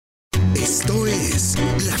Esto es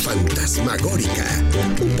La Fantasmagórica,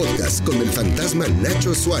 un podcast con el fantasma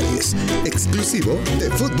Nacho Suárez, exclusivo de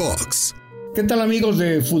Footbox. ¿Qué tal, amigos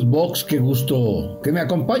de Footbox? Qué gusto que me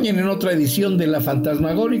acompañen en otra edición de La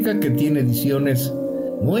Fantasmagórica, que tiene ediciones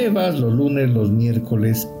nuevas los lunes, los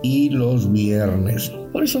miércoles y los viernes.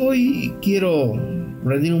 Por eso hoy quiero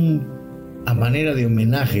rendir a manera de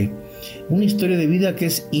homenaje una historia de vida que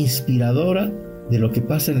es inspiradora de lo que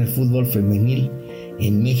pasa en el fútbol femenil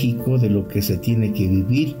en México, de lo que se tiene que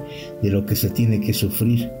vivir, de lo que se tiene que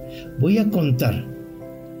sufrir. Voy a contar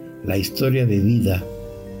la historia de vida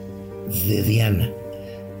de Diana.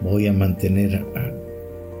 Voy a mantener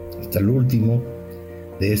hasta el último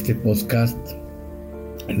de este podcast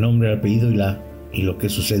el nombre, el apellido y lo que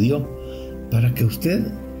sucedió, para que usted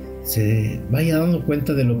se vaya dando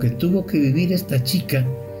cuenta de lo que tuvo que vivir esta chica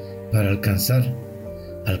para alcanzar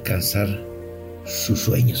sus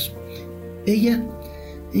sueños. Ella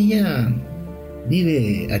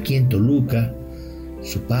vive aquí en Toluca.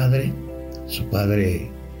 Su padre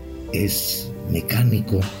es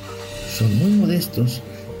mecánico. Son muy modestos,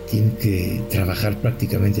 tienen que trabajar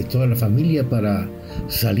prácticamente toda la familia para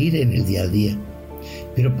salir en el día a día.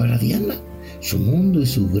 Pero para Diana, su mundo y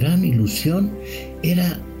su gran ilusión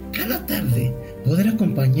era cada tarde poder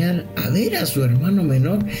acompañar a ver a su hermano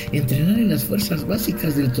menor entrenar en las fuerzas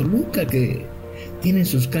básicas del Toluca, que tienen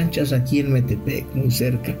sus canchas aquí en Metepec, muy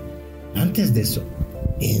cerca. Antes de eso,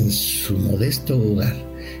 en su modesto hogar,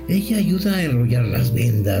 ella ayuda a enrollar las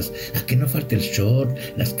vendas, a que no falte el short,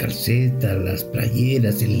 las calcetas, las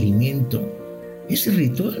playeras, el alimento. Ese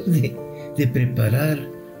ritual de preparar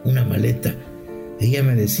una maleta. Ella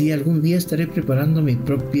me decía: algún día estaré preparando mi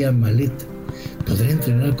propia maleta. Podré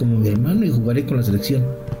entrenar como mi hermano y jugaré con la selección.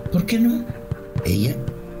 ¿Por qué no? Ella,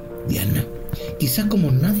 Diana, quizá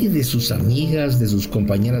como nadie de sus amigas, de sus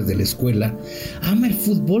compañeras de la escuela, ama el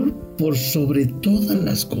fútbol por sobre todas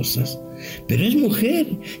las cosas. Pero es mujer,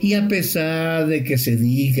 y a pesar de que se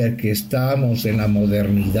diga que estamos en la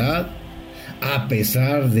modernidad, a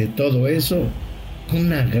pesar de todo eso,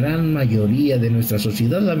 una gran mayoría de nuestra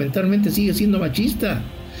sociedad lamentablemente sigue siendo machista.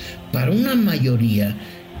 Para una mayoría,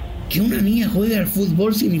 que una niña juegue al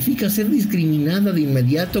fútbol significa ser discriminada de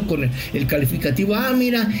inmediato con el calificativo: ah,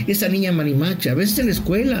 mira, esa niña marimacha. A veces en la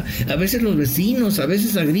escuela, a veces los vecinos, a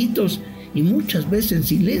veces a gritos y muchas veces en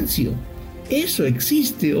silencio. Eso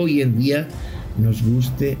existe hoy en día, nos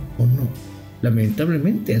guste o no.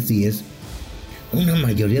 Lamentablemente así es. Una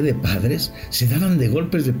mayoría de padres se daban de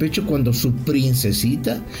golpes de pecho cuando su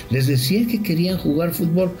princesita les decía que querían jugar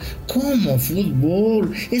fútbol. ¿Cómo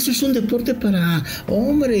fútbol? Eso es un deporte para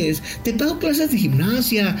hombres. Te pago clases de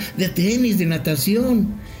gimnasia, de tenis, de natación.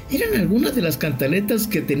 Eran algunas de las cantaletas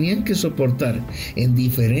que tenían que soportar en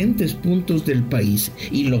diferentes puntos del país,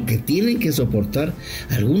 y lo que tienen que soportar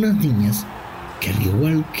algunas niñas que, al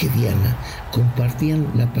igual que Diana, compartían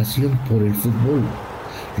la pasión por el fútbol.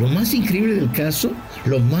 Lo más increíble del caso,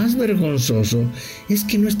 lo más vergonzoso, es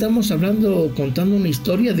que no estamos contando una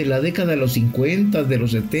historia de la década de los 50, de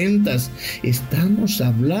los 70. Estamos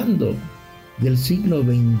hablando del siglo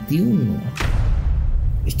XXI.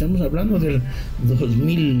 Estamos hablando del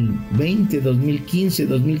 2020, 2015,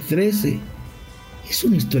 2013. Es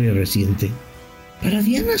una historia reciente. Para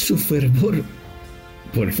Diana, su fervor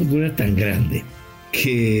por el fútbol era tan grande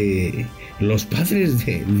que los padres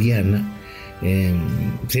de Diana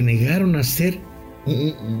se negaron a ser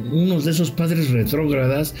unos de esos padres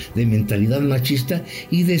retrógradas de mentalidad machista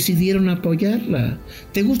y decidieron apoyarla.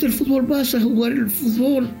 ¿Te gusta el fútbol? Vas a jugar el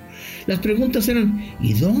fútbol. Las preguntas eran: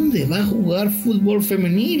 ¿y dónde va a jugar fútbol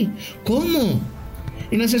femenil? ¿Cómo?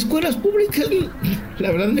 En las escuelas públicas,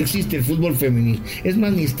 la verdad, no existe el fútbol femenil. Es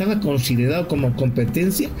más, ni estaba considerado como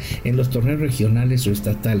competencia en los torneos regionales o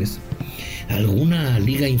estatales. ¿Alguna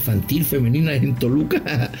liga infantil femenina en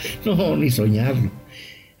Toluca? No, ni soñarlo.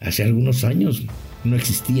 Hace algunos años no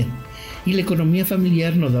existía. Y la economía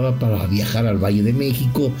familiar no daba para viajar al Valle de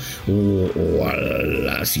México o a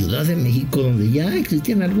la Ciudad de México, donde ya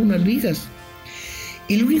existían algunas ligas.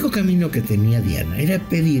 El único camino que tenía Diana era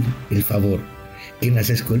pedir el favor que en las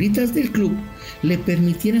escuelitas del club le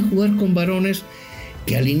permitieran jugar con varones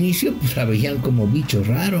que al inicio la veían como bicho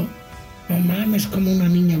raro. No mames, ¿cómo una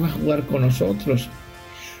niña va a jugar con nosotros?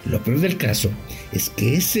 Lo peor del caso es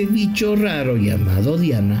que ese bicho raro llamado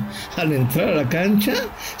Diana, al entrar a la cancha,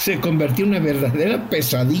 se convirtió en una verdadera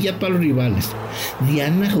pesadilla para los rivales.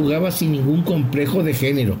 Diana jugaba sin ningún complejo de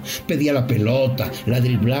género, pedía la pelota, la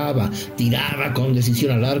driblaba, tiraba con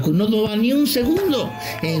decisión al arco y no dudaba ni un segundo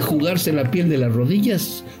en jugarse la piel de las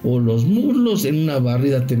rodillas o los muslos en una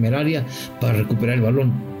barrida temeraria para recuperar el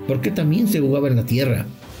balón, porque también se jugaba en la tierra.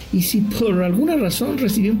 y si por alguna razón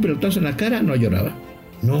recibía un pelotazo en la cara, no lloraba.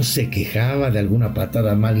 No se quejaba de alguna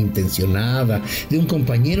patada malintencionada, de un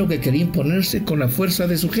compañero que quería imponerse con la fuerza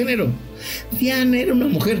de su género. Diana era una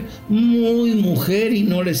mujer muy mujer y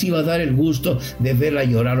no les iba a dar el gusto de verla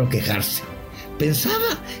llorar o quejarse.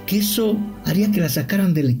 Pensaba que eso haría que la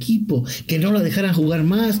sacaran del equipo, que no la dejaran jugar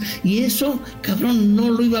más, y eso, cabrón, no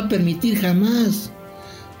lo iba a permitir jamás.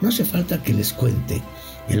 No hace falta que les cuente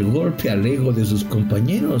el golpe al ego de sus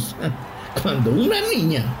compañeros cuando una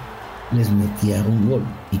niña les metía un gol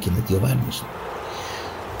y que metió varios.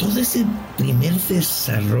 Todo ese primer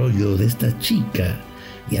desarrollo de esta chica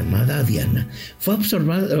llamada Diana fue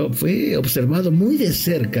observado muy de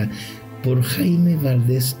cerca por Jaime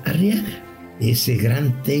Valdés Arriaga, ese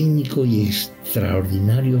gran técnico y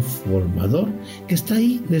extraordinario formador que está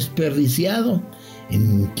ahí desperdiciado,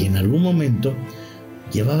 en que en algún momento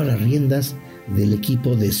llevaba las riendas del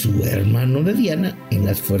equipo de su hermano de Diana en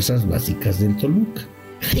las fuerzas básicas del Toluca.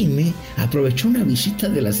 Jaime aprovechó una visita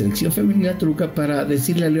de la selección femenil a Toluca para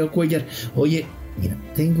decirle a Leo Cuellar: oye, mira,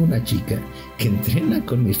 tengo una chica que entrena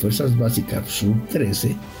con mis fuerzas básicas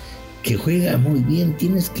sub-13, que juega muy bien,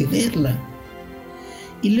 tienes que verla.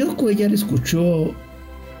 Y Leo Cuellar escuchó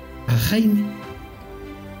a Jaime,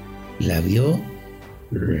 la vio,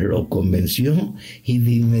 lo convenció y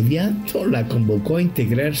de inmediato la convocó a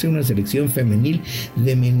integrarse a una selección femenil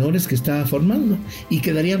de menores que estaba formando y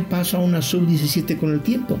que darían paso a una sub-17 con el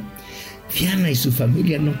tiempo. Diana y su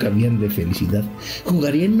familia no cabían de felicidad.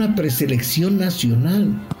 Jugaría en una preselección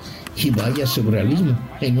nacional. Y vaya surrealismo,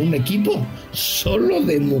 en un equipo solo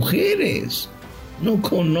de mujeres, no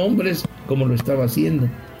con hombres como lo estaba haciendo.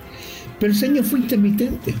 Pero el sueño fue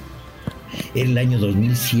intermitente. En el año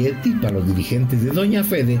 2007, y para los dirigentes de Doña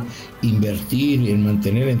Fede, invertir en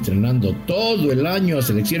mantener entrenando todo el año a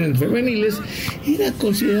selecciones femeniles era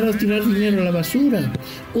considerado tirar dinero a la basura,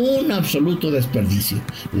 un absoluto desperdicio.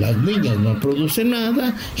 Las niñas no producen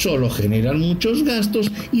nada, solo generan muchos gastos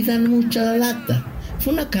y dan mucha lata.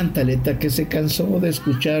 Fue una cantaleta que se cansó de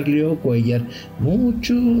escuchar Leo Cuellar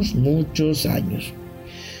muchos años.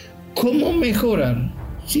 ¿Cómo mejorar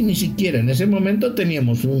si ni siquiera en ese momento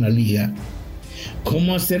teníamos una liga?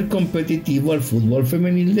 ¿Cómo hacer competitivo al fútbol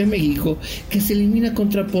femenil de México, que se elimina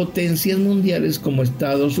contra potencias mundiales como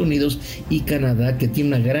Estados Unidos y Canadá, que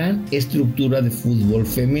tiene una gran estructura de fútbol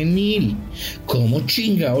femenil? ¿Cómo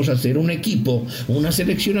chingaos hacer un equipo, una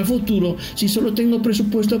selección a futuro, si solo tengo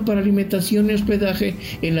presupuesto para alimentación y hospedaje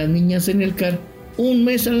en las niñas en el CAR un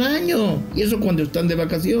mes al año? Y eso cuando están de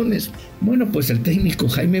vacaciones. Bueno, pues el técnico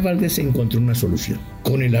Jaime Valdés encontró una solución.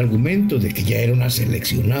 Con el argumento de que ya era una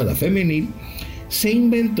seleccionada femenil, se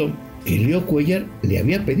inventó que Leo Cuellar le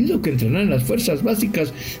había pedido que entrenara en las fuerzas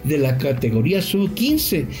básicas de la categoría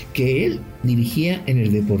sub-15 que él dirigía en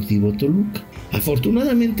el Deportivo Toluca.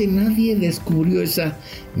 Afortunadamente nadie descubrió esa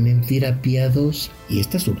mentira piadosa y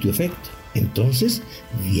esta surtió efecto. Entonces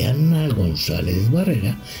Diana González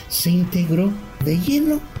Barrera se integró de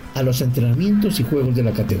lleno a los entrenamientos y juegos de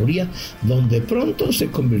la categoría, donde pronto se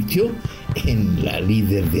convirtió en la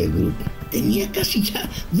líder del grupo. Tenía casi ya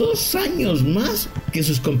 2 años más que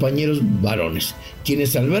sus compañeros varones,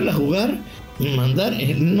 quienes al verla jugar y mandar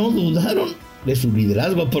no dudaron de su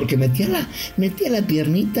liderazgo, porque metía la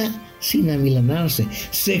piernita sin amilanarse.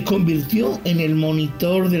 Se convirtió en el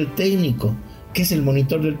monitor del técnico. ¿Qué es el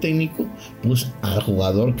monitor del técnico? Pues al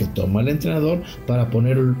jugador que toma el entrenador para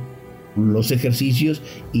poner los ejercicios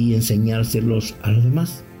y enseñárselos a los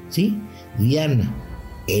demás, ¿sí? Diana,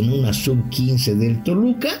 en una sub-15 del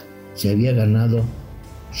Toluca, se había ganado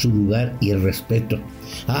su lugar y el respeto.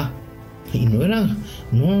 Y no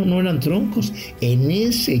eran troncos. En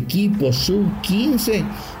ese equipo sub-15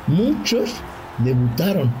 muchos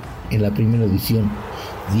debutaron en la primera división.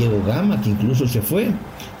 Diego Gama, que incluso se fue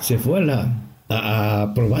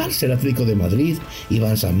a probarse el Atlético de Madrid,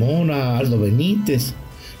 Iván Zamora, Aldo Benítez.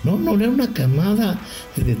 No era una camada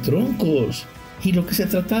de troncos. Y lo que se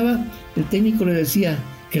trataba, el técnico le decía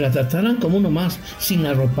que la trataran como uno más, sin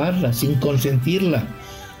arroparla, sin consentirla.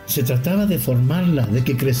 Se trataba de formarla, de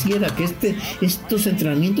que creciera, que estos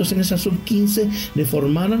entrenamientos en esa sub-15 le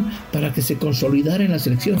formaran para que se consolidara en la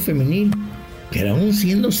selección femenil. Pero aún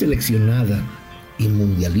siendo seleccionada y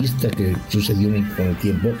mundialista, que sucedió con el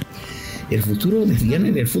tiempo, el futuro de Diana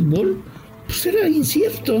en el fútbol pues era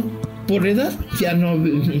incierto. Por edad ya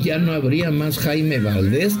no habría más Jaime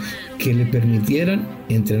Valdés que le permitieran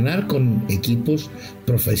entrenar con equipos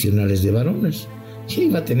profesionales de varones. Ya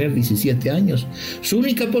iba a tener 17 años. Su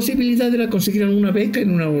única posibilidad era conseguir una beca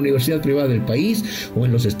en una universidad privada del país o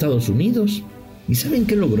en los Estados Unidos. ¿Y saben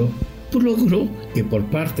qué logró? Pues logró que por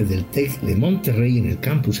parte del TEC de Monterrey en el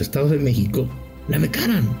campus Estado de México La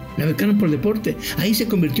becaran por el deporte. Ahí se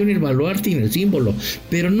convirtió en el baluarte y en el símbolo.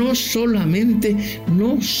 Pero no solamente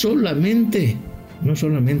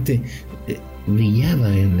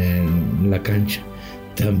brillaba en la cancha,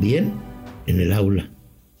 también en el aula.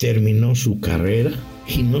 Terminó su carrera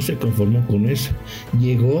y no se conformó con eso.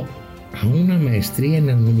 Llegó a una maestría en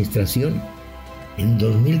administración. En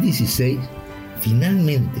 2016,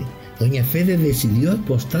 finalmente, doña Fede decidió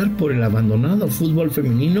apostar por el abandonado fútbol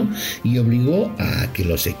femenino y obligó a que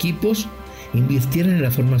los equipos invirtieran en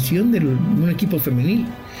la formación de un equipo femenil.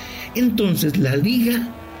 Entonces la Liga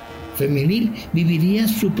Femenil viviría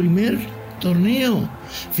su primer torneo.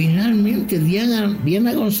 Finalmente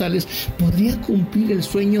Diana González podría cumplir el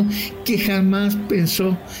sueño que jamás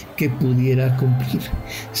pensó que pudiera cumplir: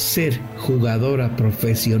 ser jugadora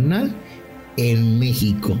profesional en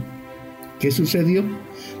México. ¿Qué sucedió?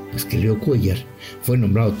 Pues que Leo Cuellar fue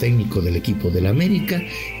nombrado técnico del equipo del América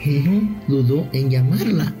y no dudó en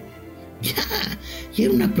llamarla. Ya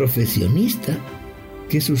era una profesionista.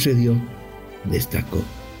 ¿Qué sucedió? Destacó.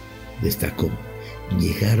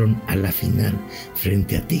 Llegaron a la final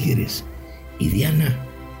frente a Tigres y Diana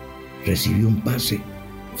recibió un pase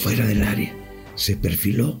fuera del área. Se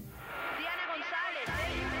perfiló.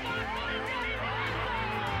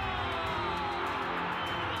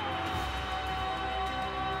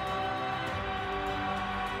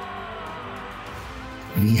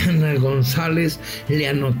 Diana González le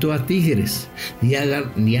anotó a Tigres.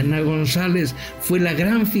 Diana González fue la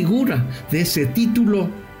gran figura de ese título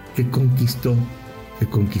que conquistó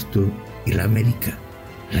el América.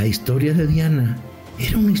 La historia de Diana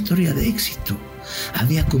era una historia de éxito.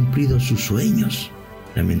 Había cumplido sus sueños.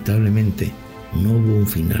 Lamentablemente, no hubo un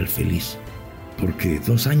final feliz, porque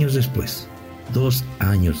 2 años después,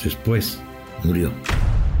 murió.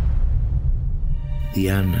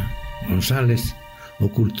 Diana González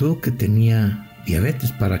ocultó que tenía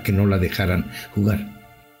diabetes para que no la dejaran jugar.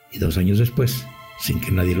 Y 2 años después, sin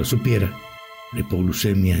que nadie lo supiera, la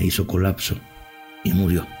hipoglucemia hizo colapso y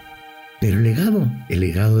murió. Pero el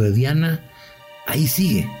legado de Diana, ahí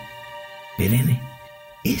sigue, perenne.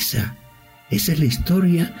 Esa es la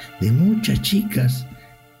historia de muchas chicas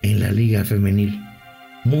en la Liga Femenil.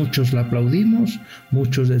 Muchos la aplaudimos,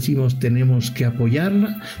 muchos decimos tenemos que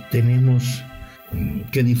apoyarla, tenemos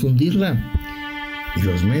que difundirla. Y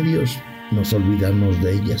los medios nos olvidamos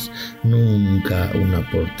de ellas. Nunca una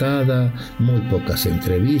portada, muy pocas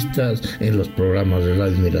entrevistas, en los programas de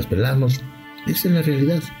radio ni las pelamos. Esa es la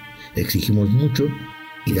realidad. Exigimos mucho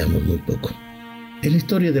y damos muy poco. Es la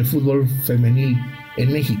historia del fútbol femenil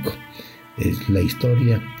en México. Es la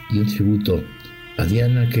historia y un tributo a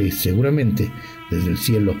Diana, que seguramente desde el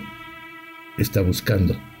cielo está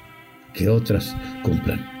buscando que otras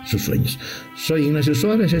cumplan sus sueños. Soy Ignacio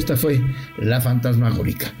Suárez, esta fue La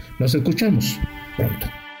Fantasmagórica. Nos escuchamos pronto.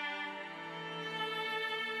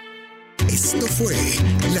 Esto fue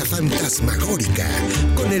La Fantasmagórica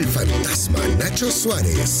con el fantasma Nacho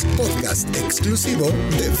Suárez, podcast exclusivo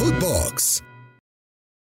de Footbox.